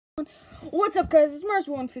What's up, guys? It's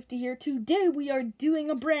Mars150 here. Today we are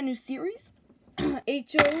doing a brand new series,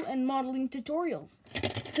 HO and modeling tutorials.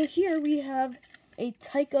 So here we have a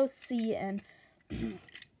Tyco C and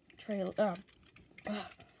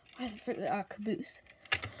caboose.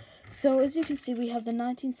 So as you can see, we have the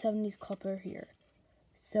 1970s coupler here.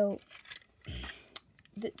 So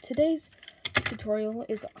today's tutorial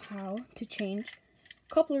is how to change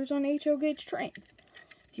couplers on HO gauge trains.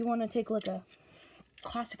 If you want to take like a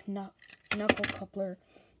classic knuckle coupler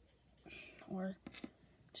or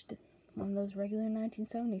just one of those regular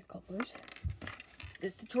 1970s couplers,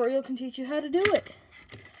 this tutorial can teach you how to do it.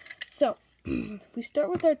 So we start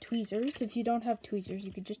with our tweezers. If you don't have tweezers,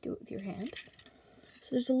 you could just do it with your hand. So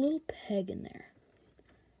there's a little peg in there,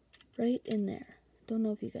 right in there. Don't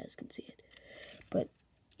know if you guys can see it, but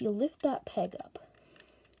you lift that peg up.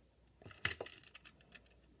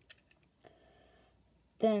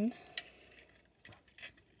 Then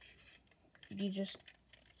you just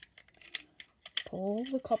pull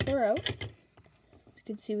the coupler out. As you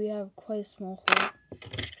can see, we have quite a small hole.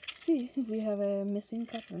 See, we have a missing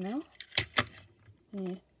coupler now. And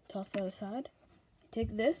you toss that aside.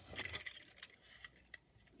 Take this,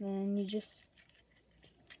 then you just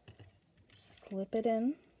slip it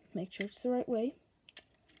in. Make sure it's the right way.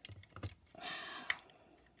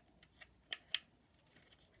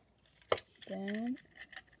 Then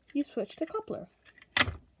you switch to coupler.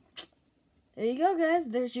 There you go, guys.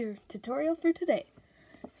 There's your tutorial for today.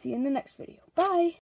 See you in the next video. Bye!